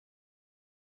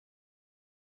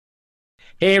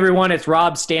Hey everyone, it's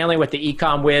Rob Stanley with the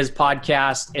FeedbackWhiz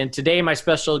podcast. And today my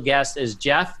special guest is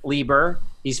Jeff Lieber.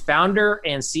 He's founder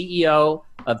and CEO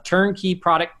of TurnKey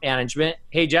Product Management.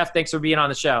 Hey Jeff, thanks for being on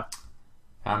the show.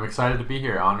 I'm excited to be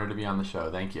here. Honored to be on the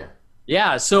show. Thank you.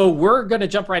 Yeah, so we're going to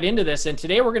jump right into this. And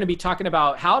today we're going to be talking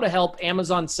about how to help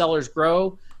Amazon sellers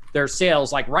grow their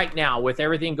sales like right now with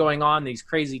everything going on, these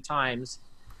crazy times.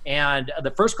 And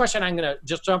the first question I'm going to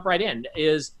just jump right in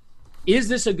is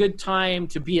this a good time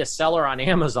to be a seller on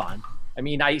Amazon? I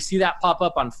mean, I see that pop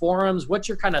up on forums. What's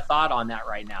your kind of thought on that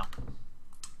right now?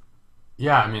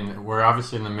 Yeah, I mean, we're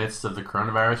obviously in the midst of the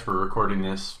coronavirus. We're recording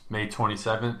this May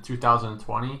 27th,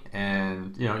 2020.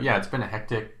 And, yeah, it's been a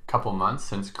hectic couple months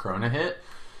since Corona hit.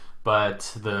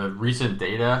 But the recent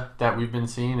data that we've been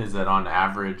seeing is that on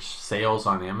average, sales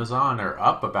on Amazon are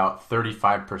up about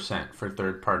 35% for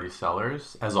third-party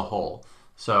sellers as a whole.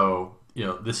 So,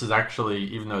 this is actually,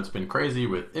 even though it's been crazy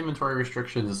with inventory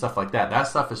restrictions and stuff like that, that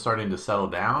stuff is starting to settle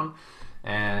down.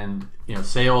 And,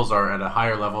 sales are at a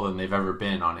higher level than they've ever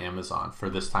been on Amazon for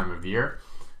this time of year.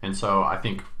 And so I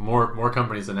think more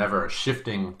companies than ever are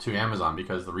shifting to Amazon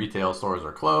because the retail stores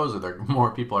are closed, or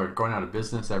more people are going out of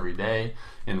business every day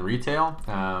in retail.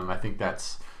 I think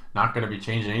that's not going to be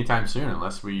changing anytime soon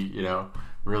unless we,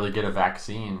 really get a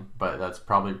vaccine, but that's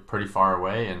probably pretty far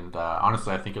away. And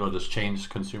honestly, I think it'll just change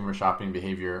consumer shopping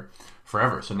behavior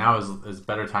forever. So now is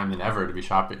better time than ever to be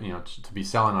shopping, to be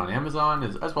selling on Amazon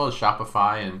as well as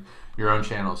Shopify and your own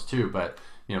channels too. But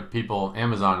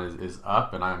Amazon is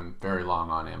up, and I'm very long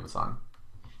on Amazon.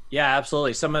 Yeah,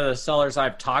 absolutely. Some of the sellers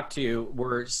I've talked to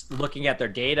were looking at their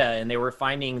data, and they were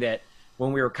finding that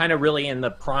when we were kind of really in the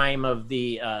prime of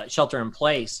the shelter in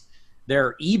place,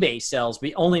 their eBay sales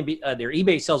their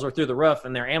eBay sales were through the roof,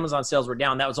 and their Amazon sales were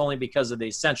down. That was only because of the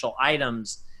essential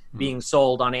items being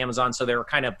sold on Amazon. So they were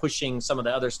kind of pushing some of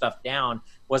the other stuff down. It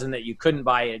wasn't that you couldn't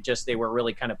buy it, just they were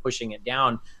really kind of pushing it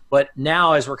down. But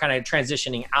now, as we're kind of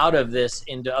transitioning out of this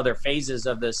into other phases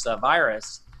of this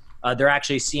virus, they're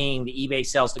actually seeing the eBay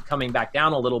sales coming back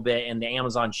down a little bit and the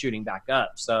Amazon shooting back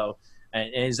up. So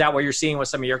is that what you're seeing with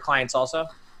some of your clients also?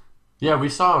 Yeah, we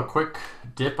saw a quick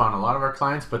dip on a lot of our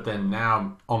clients, but then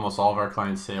now almost all of our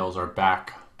clients' sales are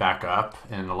back up,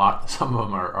 and some of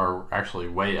them are actually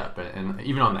way up. And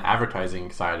even on the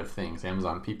advertising side of things,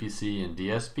 Amazon PPC and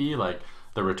DSP, like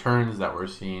the returns that we're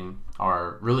seeing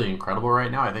are really incredible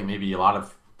right now. I think maybe a lot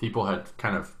of people had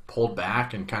kind of pulled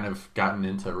back and kind of gotten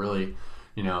into really,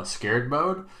 scared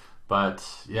mode. But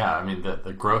yeah, I mean,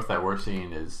 the growth that we're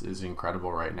seeing is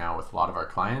incredible right now with a lot of our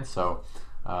clients. So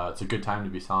it's a good time to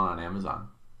be selling on Amazon.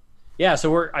 Yeah,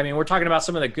 so we're talking about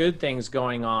some of the good things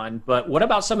going on, but what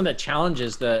about some of the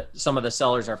challenges that some of the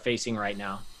sellers are facing right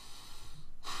now?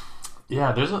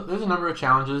 Yeah, there's a number of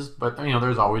challenges, but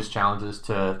there's always challenges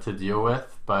to deal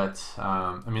with. But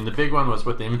the big one was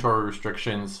with the inventory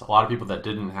restrictions. A lot of people that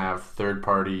didn't have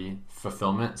third-party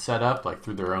fulfillment set up, like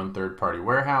through their own third-party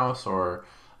warehouse or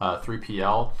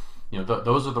 3PL,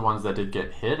 those are the ones that did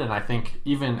get hit. And I think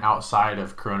even outside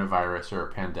of coronavirus or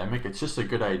a pandemic, it's just a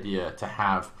good idea to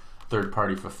have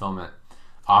third-party fulfillment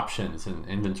options and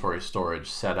inventory storage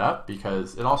set up,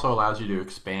 because it also allows you to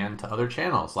expand to other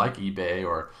channels like eBay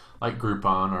or like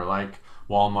Groupon or like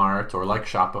Walmart or like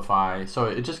Shopify. So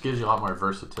it just gives you a lot more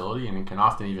versatility, and it can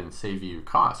often even save you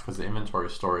costs because the inventory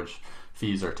storage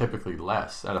fees are typically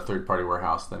less at a third-party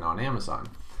warehouse than on Amazon.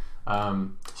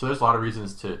 So there's a lot of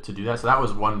reasons to do that. So that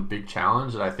was one big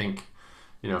challenge that I think,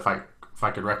 if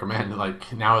I could recommend,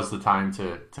 like, now is the time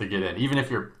to get in, even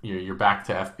if you're back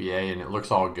to FBA and it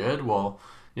looks all good. Well,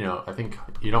 I think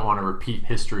you don't want to repeat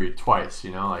history twice.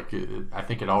 I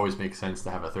think it always makes sense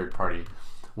to have a third party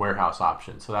warehouse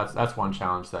option. So that's one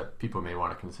challenge that people may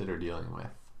want to consider dealing with.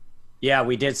 Yeah,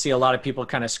 we did see a lot of people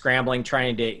kind of scrambling,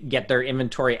 trying to get their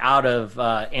inventory out of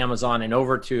Amazon and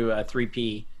over to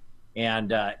 3P.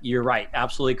 And you're right,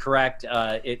 absolutely correct.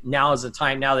 Now is the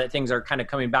time, now that things are kind of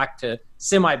coming back to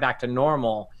back to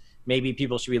normal, maybe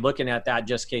people should be looking at that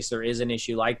just in case there is an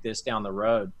issue like this down the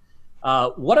road.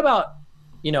 What about,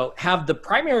 have the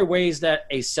primary ways that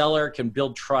a seller can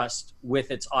build trust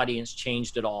with its audience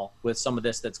changed at all with some of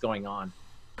this that's going on?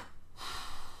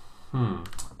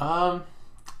 I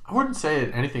wouldn't say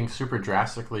anything super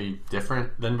drastically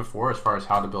different than before as far as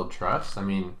how to build trust. I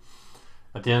mean,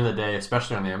 at the end of the day,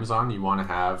 especially on Amazon, you want to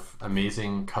have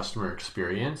amazing customer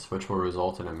experience, which will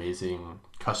result in amazing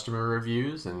customer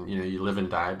reviews. And, you live and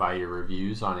die by your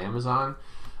reviews on Amazon.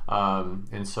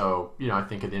 And so, I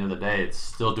think at the end of the day, it's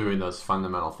still doing those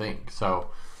fundamental things.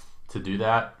 So to do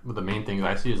that, the main things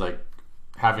I see is like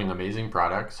having amazing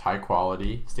products, high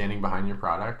quality, standing behind your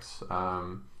products.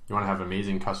 You want to have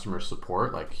amazing customer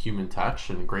support, like human touch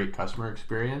and great customer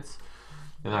experience.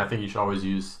 And I think you should always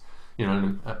use,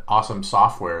 awesome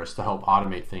softwares to help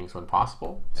automate things when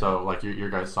possible. So like your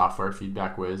guys' software,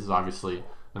 FeedbackWhiz, is obviously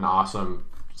an awesome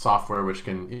software which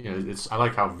can, I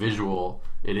like how visual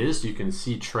it is. You can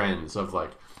see trends of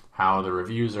like how the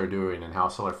reviews are doing and how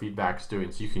seller feedback's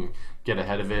doing, so you can get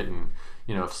ahead of it, and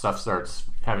if stuff starts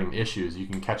having issues, you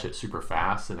can catch it super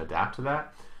fast and adapt to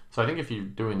that. So I think if you're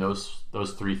doing those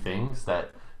three things,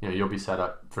 that you'll be set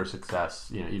up for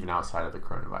success, even outside of the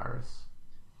coronavirus.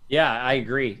 Yeah, I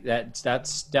agree.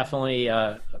 That's definitely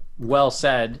well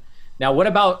said. Now, what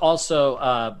about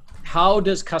also how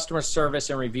does customer service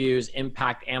and reviews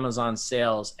impact Amazon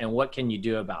sales, and what can you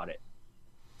do about it?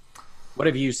 What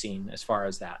have you seen as far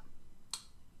as that?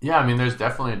 Yeah, I mean, there's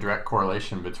definitely a direct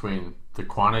correlation between the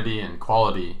quantity and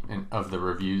quality of the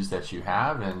reviews that you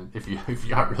have, and if you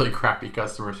got really crappy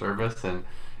customer service and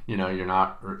you're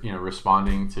not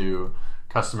responding to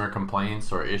customer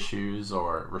complaints or issues,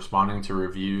 or responding to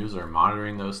reviews, or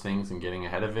monitoring those things and getting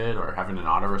ahead of it, or having an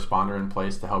autoresponder in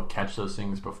place to help catch those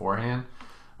things beforehand,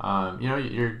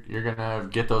 you're gonna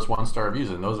get those 1-star reviews,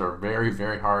 and those are very,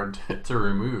 very hard to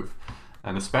remove.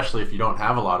 And especially if you don't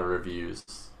have a lot of reviews,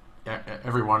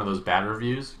 every one of those bad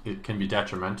reviews, it can be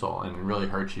detrimental and really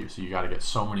hurt you. So you got to get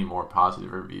so many more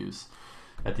positive reviews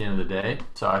at the end of the day.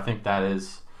 So I think that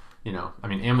is,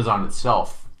 Amazon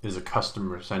itself is a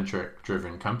customer-centric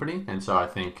driven company. And so I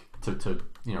think to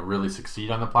really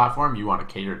succeed on the platform, you want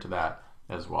to cater to that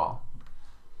as well.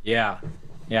 Yeah,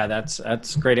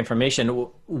 that's great information.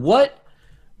 What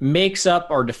makes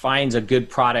up or defines a good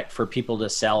product for people to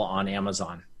sell on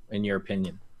Amazon, in your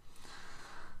opinion?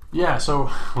 Yeah, so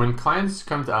when clients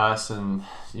come to us and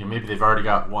maybe they've already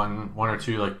got one or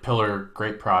two like pillar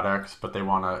great products, but they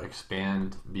want to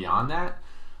expand beyond that,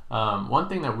 one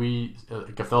thing that we,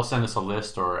 if they'll send us a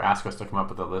list or ask us to come up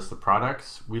with a list of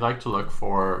products, we like to look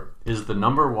for, is the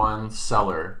number one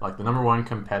seller, like the number one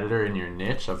competitor in your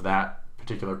niche of that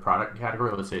particular product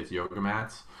category, let's say it's yoga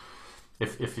mats.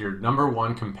 If your number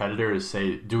one competitor is,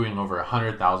 say, doing over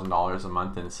 $100,000 a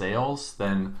month in sales,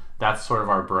 then that's sort of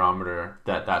our barometer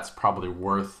that's probably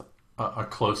worth a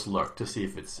close look to see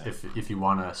if you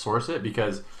want to source it.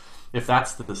 Because if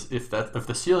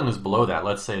the ceiling is below that,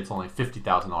 let's say it's only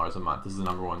 $50,000 a month is the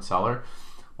number one seller,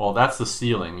 well, that's the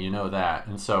ceiling, that.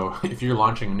 And so if you're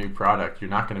launching a new product, you're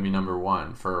not going to be number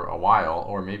one for a while,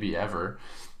 or maybe ever.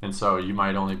 And so you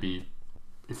might only be,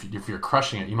 if you're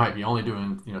crushing it, you might be only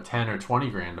doing 10 or 20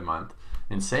 grand a month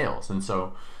in sales. And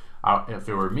so if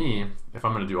it were me, if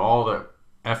I'm going to do all the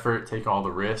effort, take all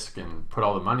the risk, and put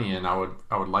all the money in, I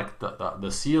would like the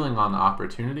ceiling on the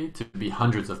opportunity to be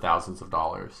hundreds of thousands of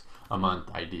dollars a month,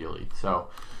 ideally. So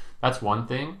that's one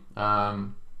thing.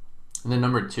 And then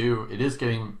number two, it is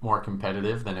getting more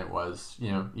competitive than it was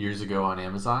years ago on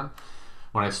Amazon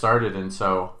when I started. And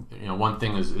so one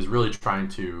thing is really trying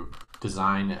to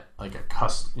design like a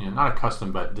custom, not a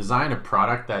custom, but design a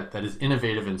product that is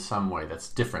innovative in some way, that's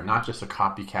different, not just a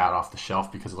copycat off the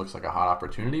shelf because it looks like a hot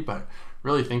opportunity, but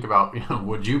really think about,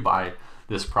 would you buy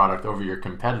this product over your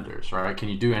competitors, right? Can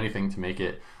you do anything to make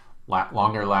it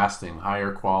longer lasting,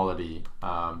 higher quality,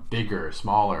 bigger,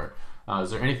 smaller? Is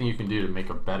there anything you can do to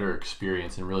make a better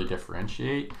experience and really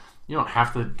differentiate? You don't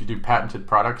have to do patented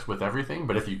products with everything,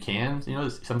 but if you can,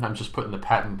 sometimes just putting the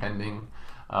patent pending,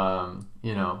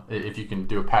 if you can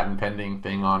do a patent pending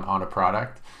thing on a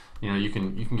product, you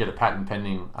can get a patent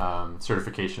pending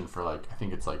certification for I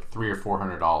think it's like $300 or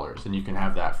 $400, and you can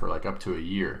have that for up to a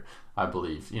year, I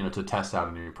believe, to test out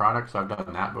a new product. So I've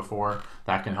done that before.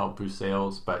 That can help boost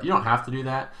sales, but you don't have to do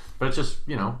that. But it's just,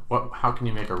 how can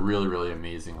you make a really, really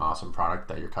amazing, awesome product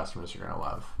that your customers are going to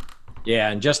love?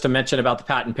 Yeah, and just to mention about the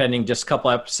patent pending, just a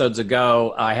couple episodes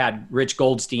ago, I had Rich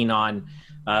Goldstein on.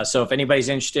 So if anybody's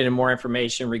interested in more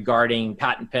information regarding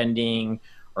patent pending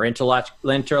or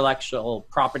intellectual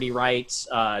property rights,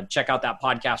 check out that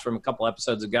podcast from a couple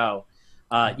episodes ago.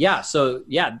 That's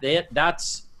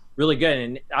really good.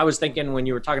 And I was thinking when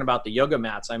you were talking about the yoga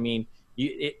mats, I mean,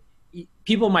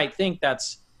 people might think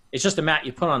it's just a mat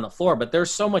you put on the floor, but there's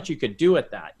so much you could do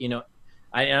with that.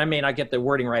 I may not get the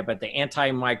wording right, but the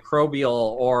antimicrobial,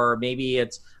 or maybe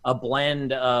it's a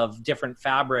blend of different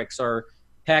fabrics, or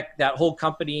heck, that whole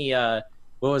company, what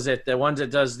was it? The ones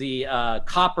that does the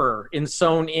copper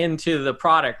sewn into the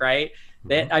product, right?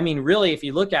 Mm-hmm. Really, if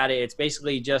you look at it, it's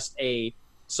basically just a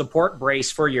support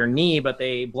brace for your knee, but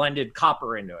they blended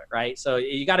copper into it, right? So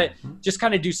you got to just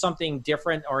kind of do something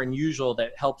different or unusual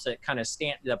that helps it kind of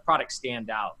the product stand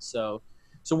out. So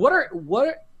what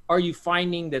are you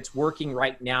finding that's working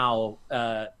right now,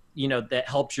 that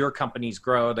helps your companies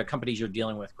grow, the companies you're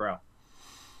dealing with grow?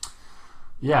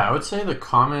 Yeah, I would say the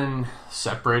common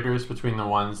separators between the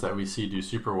ones that we see do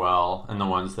super well and the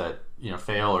ones that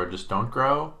fail or just don't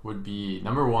grow would be,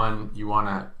 number one, you want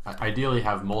to ideally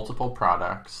have multiple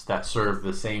products that serve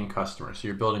the same customer. So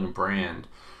you're building a brand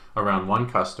around one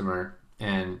customer,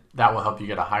 and that will help you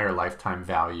get a higher lifetime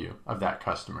value of that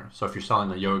customer. So if you're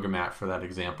selling a yoga mat, for that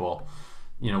example,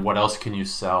 what else can you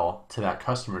sell to that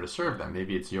customer to serve them?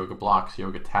 Maybe it's yoga blocks,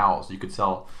 yoga towels. You could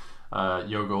sell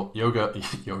yoga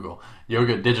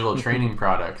digital training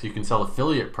products. You can sell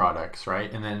affiliate products, right?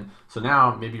 And then so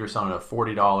now maybe you're selling a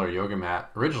 $40 yoga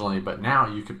mat originally, but now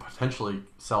you could potentially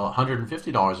sell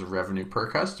 $150 of revenue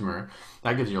per customer.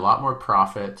 That gives you a lot more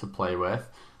profit to play with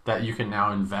that you can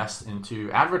now invest into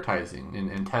advertising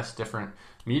and test different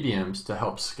mediums to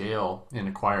help scale and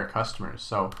acquire customers.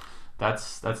 So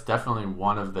that's definitely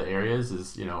one of the areas.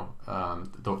 Is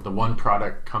the one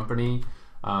product company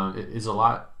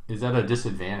is at a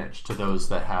disadvantage to those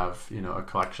that have a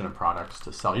collection of products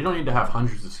to sell. You don't need to have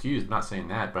hundreds of SKUs. I'm not saying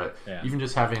that, but even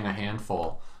just having a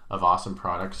handful of awesome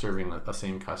products serving the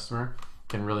same customer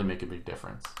can really make a big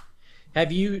difference.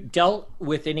 Have you dealt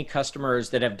with any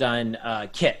customers that have done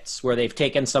kits where they've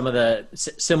taken some of the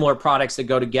similar products that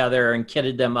go together and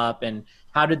kitted them up, and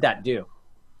how did that do?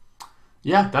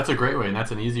 Yeah, that's a great way, and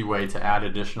that's an easy way to add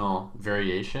additional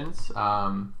variations.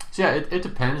 So yeah, it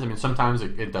depends. I mean, sometimes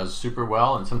it does super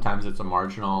well, and sometimes it's a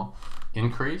marginal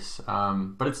increase.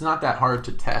 But it's not that hard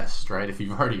to test, right? If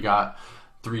you've already got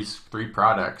three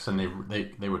products and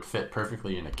they would fit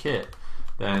perfectly in a kit,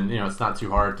 then it's not too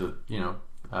hard to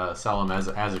sell them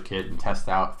as a kit and test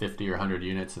out 50 or 100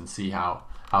 units and see how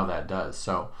that does.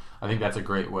 So I think that's a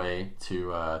great way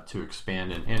to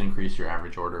expand and increase your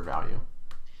average order value.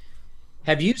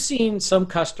 Have you seen some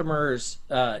customers,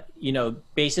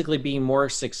 basically being more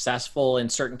successful in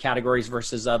certain categories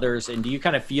versus others? And do you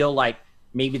kind of feel like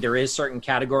maybe there is certain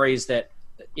categories that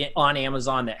on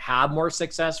Amazon that have more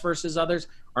success versus others,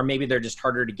 or maybe they're just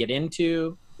harder to get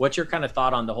into? What's your kind of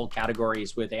thought on the whole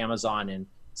categories with Amazon and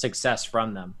success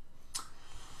from them?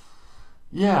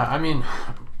 Yeah, I mean,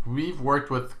 we've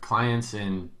worked with clients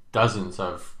in dozens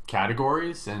of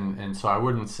categories, and so I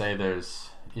wouldn't say there's,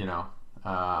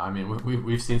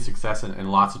 we've seen success in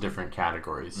lots of different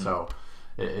categories. Mm-hmm. So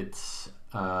it's,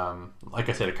 like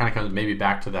I said, it kind of comes maybe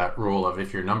back to that rule of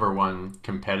if your number one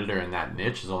competitor in that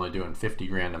niche is only doing 50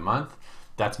 grand a month,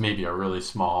 that's maybe a really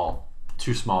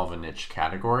too small of a niche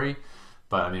category.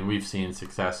 But I mean, we've seen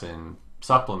success in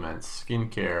supplements,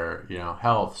 skincare,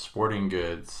 health, sporting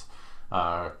goods,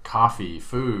 coffee,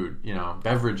 food,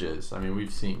 beverages. I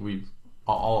mean,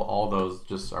 all those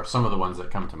just are some of the ones that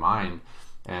come to mind.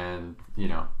 And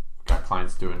got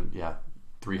clients doing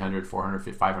 300,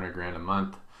 400, 500 grand a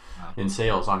month in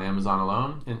sales on Amazon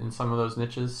alone in some of those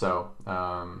niches. So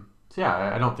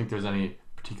I don't think there's any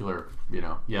particular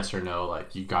yes or no,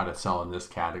 like you got to sell in this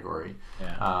category.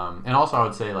 And also I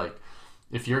would say, like,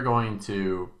 if you're going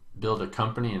to build a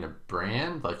company and a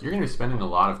brand, like, you're going to be spending a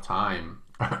lot of time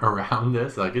around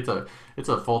this. Like, it's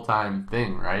a full-time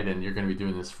thing, right? And you're going to be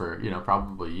doing this for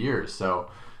probably years.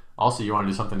 So also, you want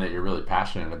to do something that you're really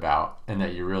passionate about and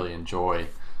that you really enjoy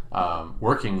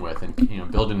working with, and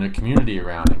building a community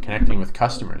around and connecting with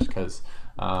customers. Because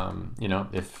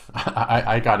if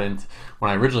I got into,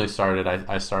 when I originally started,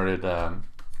 I started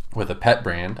with a pet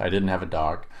brand. I didn't have a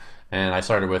dog, and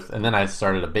then I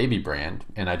started a baby brand,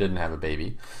 and I didn't have a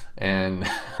baby, and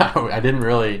I didn't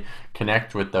really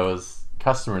connect with those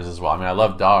customers as well. I mean, I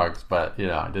love dogs, but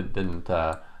I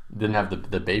didn't have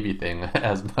the baby thing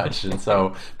as much. And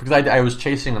so, because I was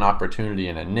chasing an opportunity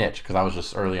in a niche, because I was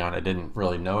just early on, I didn't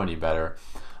really know any better.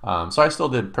 So I still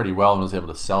did pretty well and was able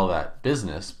to sell that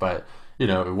business, but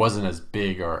it wasn't as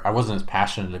big, or I wasn't as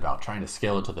passionate about trying to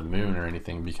scale it to the moon or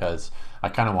anything, because I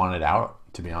kind of wanted out,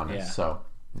 to be honest. Yeah. So,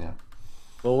 yeah.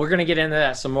 Well, we're going to get into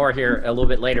that some more here a little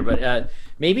bit later, but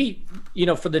maybe,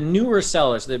 for the newer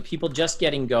sellers, the people just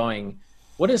getting going,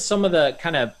 what is some of the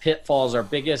kind of pitfalls or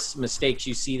biggest mistakes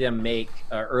you see them make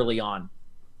early on?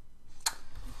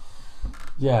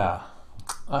 Yeah.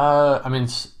 I mean,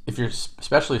 if you're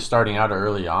especially starting out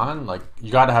early on, like,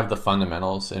 you got to have the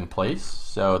fundamentals in place.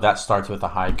 So that starts with a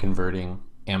high converting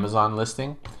Amazon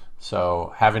listing.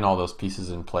 So having all those pieces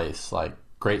in place, like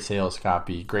great sales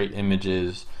copy, great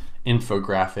images,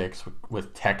 infographics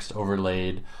with text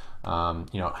overlaid,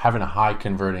 having a high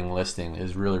converting listing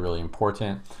is really, really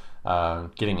important.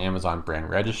 Getting Amazon brand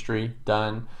registry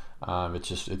done, it's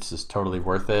just totally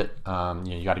worth it.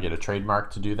 You got to get a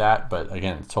trademark to do that, but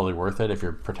again, it's totally worth it if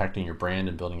you're protecting your brand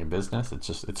and building a business.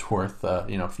 It's worth a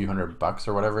few $100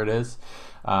 or whatever it is.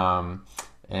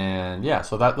 And yeah,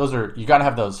 so those are, you got to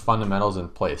have those fundamentals in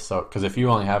place. So because if you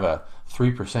only have a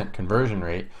 3% conversion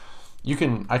rate,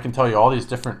 I can tell you all these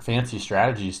different fancy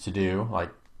strategies to do,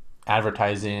 like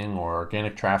advertising or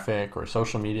organic traffic or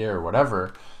social media or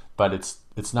whatever, but it's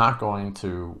not going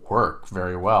to work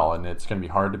very well, and it's going to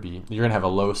be hard to be. You're going to have a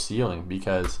low ceiling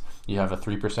because you have a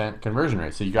 3% conversion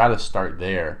rate. So you got to start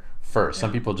there first.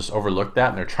 Some people just overlook that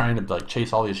and they're trying to like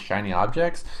chase all these shiny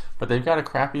objects, but they've got a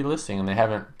crappy listing and they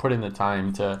haven't put in the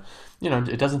time to,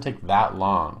 it doesn't take that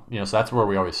long. So that's where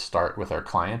we always start with our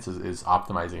clients is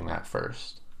optimizing that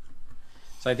first.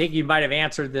 So I think you might have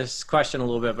answered this question a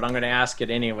little bit, but I'm going to ask it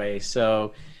anyway.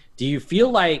 So do you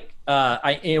feel like,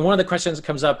 one of the questions that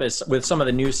comes up is with some of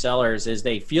the new sellers is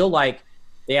they feel like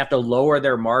they have to lower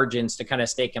their margins to kind of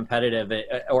stay competitive,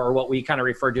 or what we kind of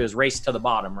refer to as race to the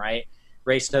bottom, right?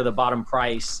 Race to the bottom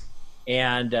price.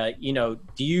 And,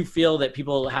 do you feel that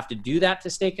people have to do that to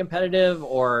stay competitive,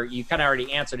 or you kind of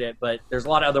already answered it, but there's a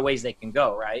lot of other ways they can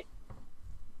go, right?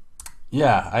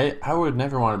 Yeah, I would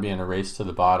never want to be in a race to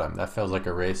the bottom. That feels like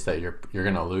a race that you're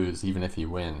going to lose even if you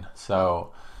win.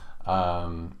 So,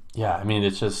 yeah, I mean,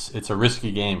 it's a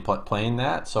risky game playing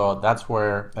that. So that's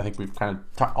where I think we've kind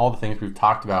of all the things we've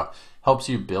talked about helps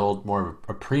you build more of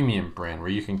a premium brand where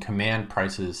you can command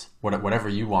prices, whatever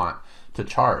you want to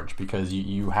charge, because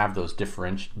you have those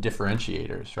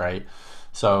differentiators, right?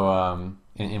 So,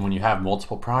 and when you have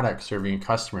multiple products serving a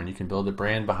customer and you can build a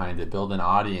brand behind it, build an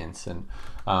audience, and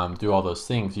do all those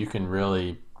things, you can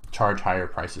really charge higher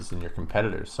prices than your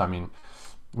competitors. So, I mean,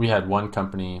 we had one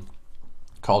company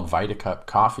called VitaCup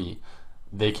Coffee.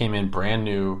 They came in, brand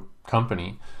new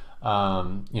company,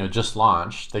 just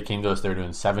launched. They came to us, they were doing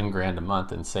 $7,000 a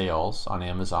month in sales on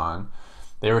Amazon.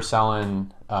 They were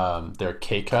selling their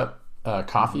K-Cup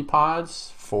coffee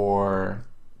pods for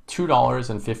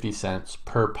 $2.50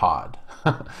 per pod.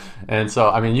 And so,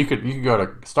 I mean, you could go to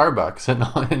Starbucks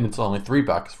and it's only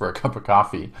 $3 for a cup of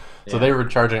coffee. So they were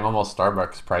charging almost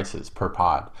Starbucks prices per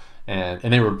pod, and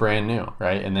they were brand new,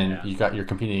 right? And then you're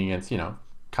competing against,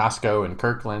 Costco and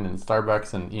Kirkland and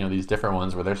Starbucks and, these different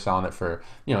ones where they're selling it for,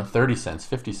 30 cents,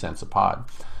 50 cents a pod.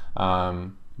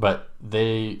 But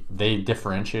they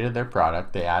differentiated their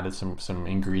product. They added some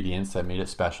ingredients that made it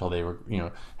special. They were,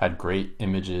 had great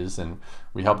images, and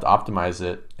we helped optimize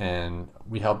it, and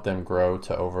we helped them grow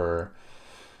to over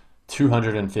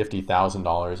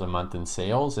 $250,000 a month in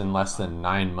sales in less than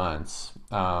 9 months.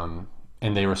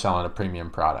 And they were selling a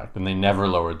premium product, and they never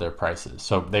lowered their prices.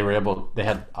 So they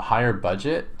had a higher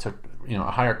budget to, a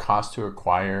higher cost to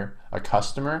acquire a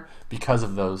customer because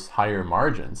of those higher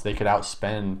margins. They could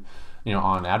outspend,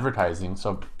 on advertising.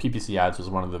 So PPC ads was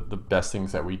one of the best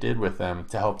things that we did with them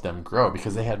to help them grow,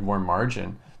 because they had more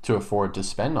margin to afford to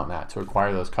spend on that to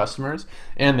acquire those customers,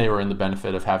 and they were in the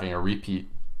benefit of having a repeat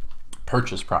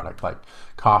purchase product like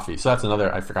coffee. So that's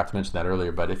another, I forgot to mention that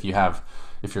earlier, but if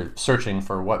you're searching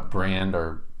for what brand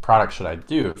or product should I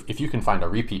do, if you can find a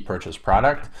repeat purchase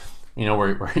product,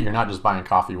 where you're not just buying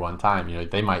coffee one time,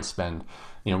 they might spend,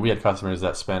 we had customers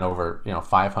that spent over,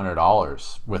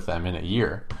 $500 with them in a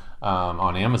year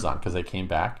on Amazon, because they came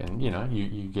back, and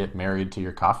you get married to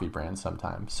your coffee brand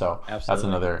sometimes. So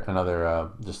absolutely. That's another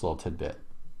just little tidbit.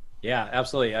 Yeah,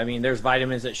 absolutely. I mean, there's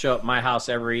vitamins that show up at my house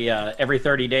every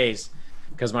 30 days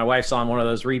because my wife's on one of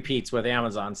those repeats with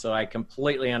Amazon. So I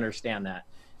completely understand that.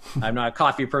 I'm not a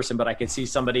coffee person, but I could see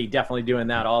somebody definitely doing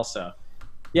that also.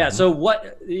 Yeah. Mm-hmm. So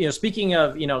what, speaking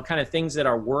of, kind of things that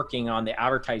are working on the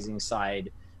advertising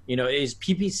side, is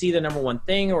PPC the number one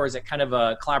thing, or is it kind of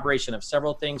a collaboration of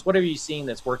several things? What are you seeing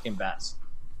that's working best?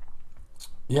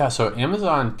 Yeah, so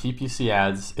Amazon PPC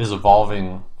ads is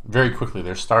evolving very quickly.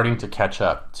 They're starting to catch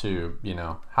up to,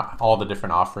 all the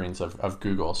different offerings of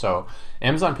Google. So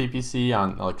Amazon PPC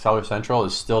on like Seller Central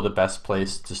is still the best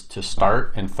place to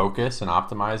start and focus and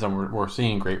optimize, and we're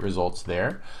seeing great results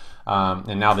there.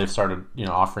 And now they've started,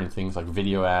 offering things like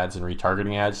video ads and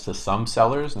retargeting ads to some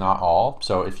sellers, not all.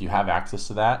 So if you have access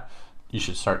to that, you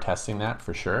should start testing that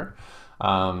for sure.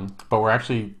 But we're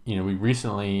actually, we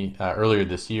recently, earlier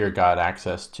this year, got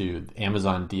access to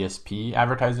Amazon DSP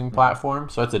advertising platform.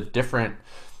 So it's a different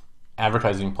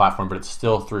advertising platform, but it's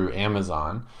still through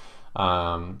Amazon.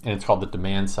 And it's called the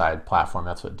Demand Side Platform.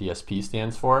 That's what DSP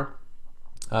stands for.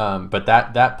 But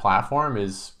that platform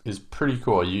is pretty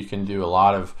cool. You can do a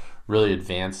lot of really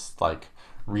advanced like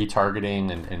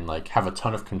retargeting and like have a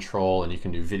ton of control, and you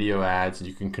can do video ads, and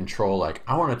you can control like,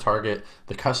 I want to target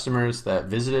the customers that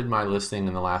visited my listing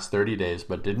in the last 30 days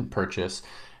but didn't purchase,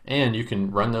 and you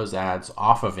can run those ads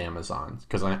off of Amazon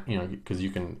because you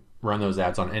can run those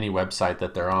ads on any website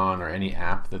that they're on or any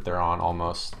app that they're on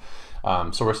almost.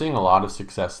 So we're seeing a lot of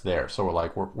success there. So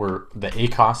we're the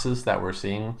ACOSs that we're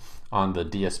seeing on the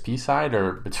DSP side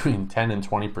are between 10 and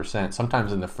 20%,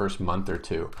 sometimes in the first month or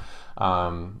two.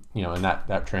 And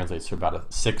that translates to about a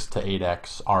 6 to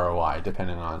 8x ROI,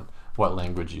 depending on what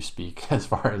language you speak as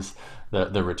far as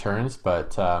the returns.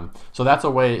 But so that's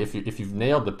a way, if you've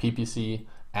nailed the PPC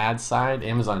ad side,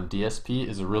 Amazon DSP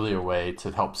is really a way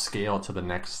to help scale to the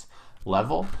next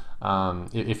level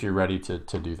if you're ready to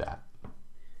do that.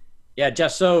 Yeah,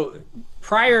 Jeff. So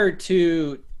prior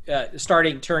to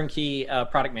starting Turnkey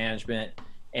Product Management,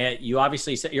 and you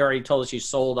obviously said, you already told us you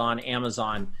sold on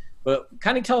Amazon, but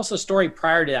kind of tell us a story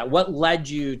prior to that. What led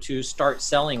you to start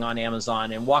selling on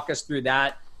Amazon, and walk us through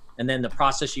that, and then the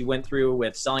process you went through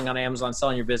with selling on Amazon,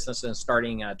 selling your business, and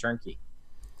starting Turnkey.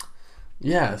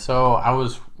 Yeah, so I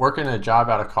was working a job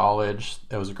out of college.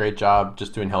 It was a great job,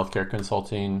 just doing healthcare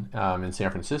consulting in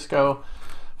San Francisco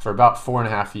for about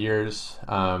 4.5 years.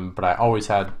 But I always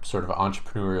had sort of an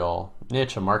entrepreneurial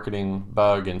niche, a marketing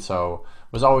bug, and so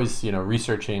was always,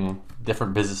 researching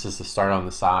different businesses to start on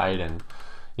the side, and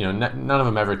none of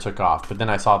them ever took off. But then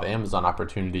I saw the Amazon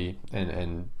opportunity,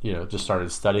 and just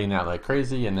started studying that like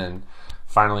crazy, and then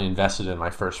finally invested in my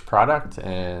first product.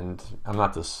 And I'm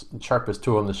not the sharpest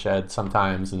tool in the shed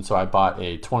sometimes, and so I bought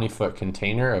a 20-foot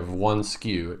container of one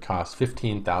SKU. It cost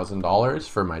 $15,000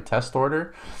 for my test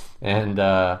order, and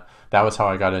that was how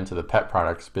I got into the pet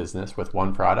products business with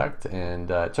one product.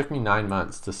 And it took me 9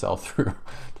 months to sell through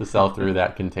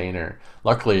that container.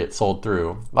 Luckily, it sold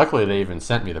through. Luckily, they even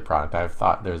sent me the product. I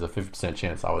thought there was a 50%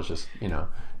 chance I was just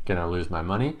gonna lose my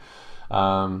money.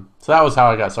 So that was how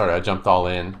I got started. I jumped all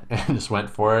in and just went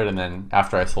for it. And then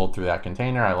after I sold through that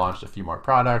container, I launched a few more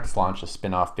products, launched a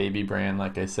spin-off baby brand,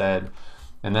 like I said.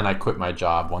 And then I quit my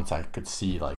job once I could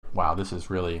see, like, wow, this is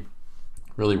really,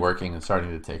 really working and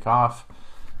starting to take off.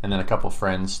 And then a couple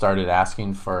friends started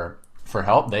asking for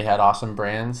help. They had awesome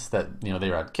brands that, they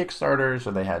were at Kickstarters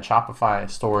or they had Shopify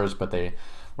stores, but they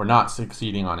were not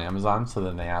succeeding on Amazon. So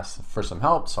then they asked for some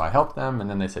help. So I helped them. And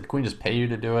then they said, can we just pay you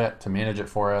to do it, to manage it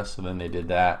for us? So then they did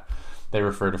that. They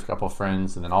referred a couple of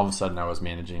friends. And then all of a sudden I was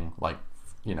managing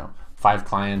 5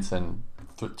 clients and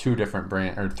 3 different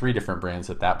brands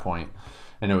at that point.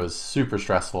 And it was super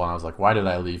stressful. And I was like, why did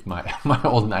I leave my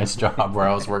old nice job where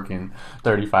I was working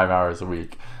 35 hours a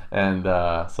week? And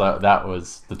so that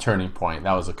was the turning point.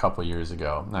 That was a couple years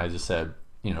ago. And I just said,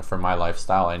 for my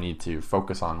lifestyle, I need to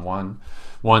focus on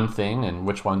one thing, and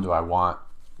which one do I want?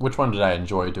 Which one did I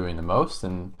enjoy doing the most?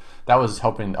 And that was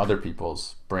helping other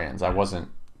people's brands. I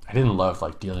didn't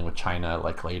love dealing with China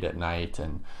late at night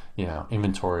and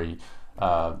inventory,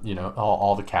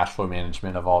 all the cash flow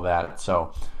management of all that.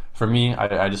 So for me,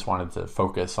 I just wanted to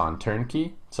focus on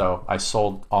Turnkey. So I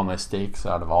sold all my stakes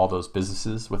out of all those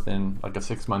businesses within a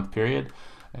 6-month period,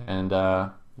 and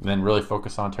then really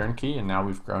focus on Turnkey. And now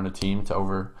we've grown a team to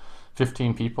over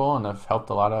 15 people, and have helped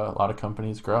a lot of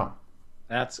companies grow.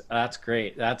 That's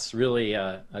great. That's really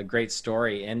a great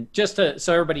story. And just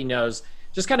so everybody knows,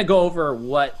 just kind of go over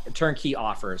what Turnkey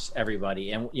offers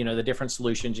everybody, and the different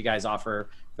solutions you guys offer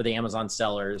for the Amazon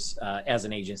sellers as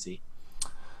an agency.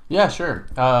 Yeah, sure.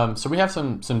 So we have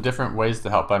some different ways to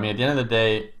help. I mean, at the end of the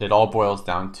day, it all boils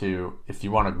down to, if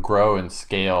you want to grow and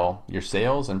scale your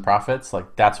sales and profits,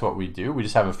 that's what we do. We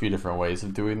just have a few different ways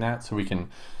of doing that. So we can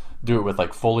do it with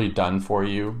fully done for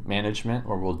you management,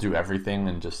 where we'll do everything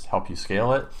and just help you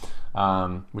scale it.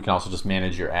 We can also just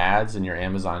manage your ads and your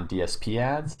Amazon DSP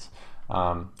ads.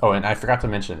 And I forgot to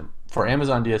mention, for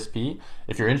Amazon DSP,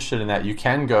 if you're interested in that, you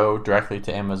can go directly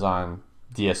to Amazon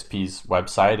DSP's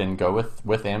website and go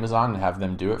with Amazon and have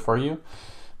them do it for you.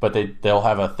 But they'll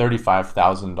have a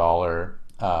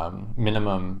 $35,000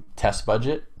 minimum test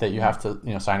budget that you have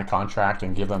to sign a contract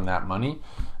and give them that money.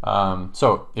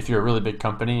 So if you're a really big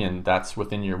company and that's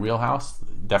within your wheelhouse,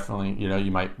 definitely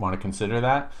you might want to consider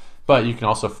that. But you can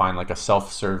also find a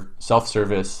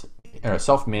self-service or a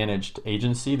self-managed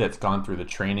agency that's gone through the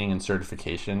training and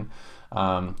certification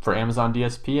for Amazon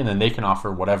DSP, and then they can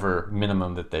offer whatever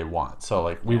minimum that they want.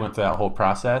 So we went through that whole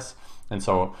process, and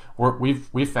so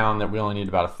we've found that we only need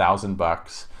about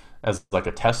 $1,000 as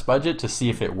a test budget to see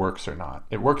if it works or not.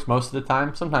 It works most of the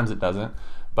time. Sometimes it doesn't.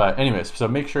 But anyways, so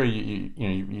make sure you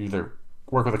either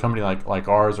work with a company like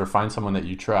ours, or find someone that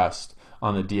you trust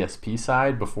on the DSP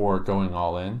side before going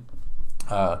all in.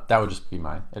 That would just be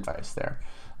my advice there.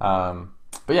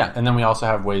 But yeah, and then we also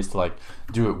have ways to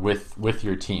do it with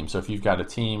your team. So if you've got a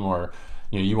team, or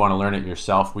you want to learn it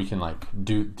yourself, we can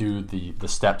do the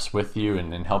steps with you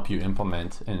and help you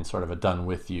implement in sort of a done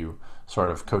with you sort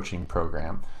of coaching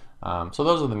program. So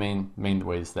those are the main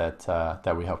ways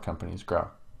that we help companies grow.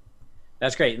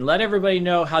 That's great. And let everybody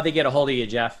know how they get a hold of you,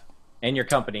 Jeff. and your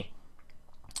company?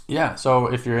 Yeah, so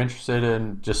if you're interested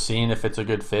in just seeing if it's a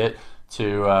good fit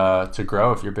to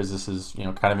grow, if your business is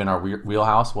kind of in our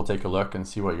wheelhouse, we'll take a look and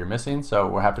see what you're missing. So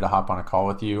we're happy to hop on a call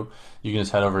with you. You can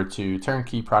just head over to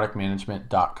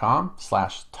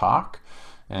turnkeyproductmanagement.com/talk,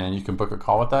 and you can book a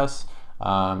call with us.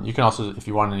 You can also, if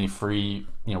you want any free,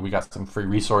 we got some free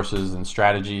resources and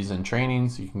strategies and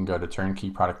trainings. You can go to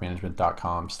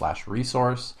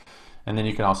turnkeyproductmanagement.com/resource. And then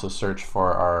you can also search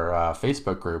for our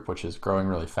Facebook group, which is growing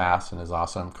really fast and is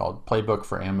awesome, called Playbook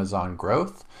for Amazon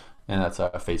Growth. And that's a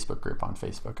Facebook group on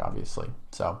Facebook, obviously.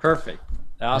 So perfect.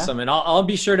 Awesome. Yeah. And I'll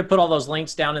be sure to put all those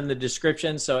links down in the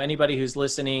description. So anybody who's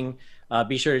listening,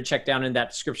 be sure to check down in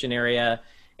that description area.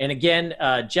 And again,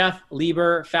 Jeff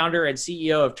Lieber, founder and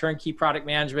CEO of TurnKey Product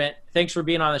Management. Thanks for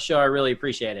being on the show. I really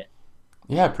appreciate it.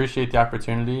 Yeah, I appreciate the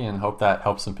opportunity and hope that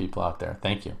helps some people out there.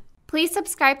 Thank you. Please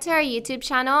subscribe to our YouTube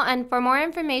channel, and for more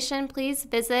information, please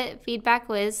visit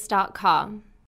feedbackwhiz.com.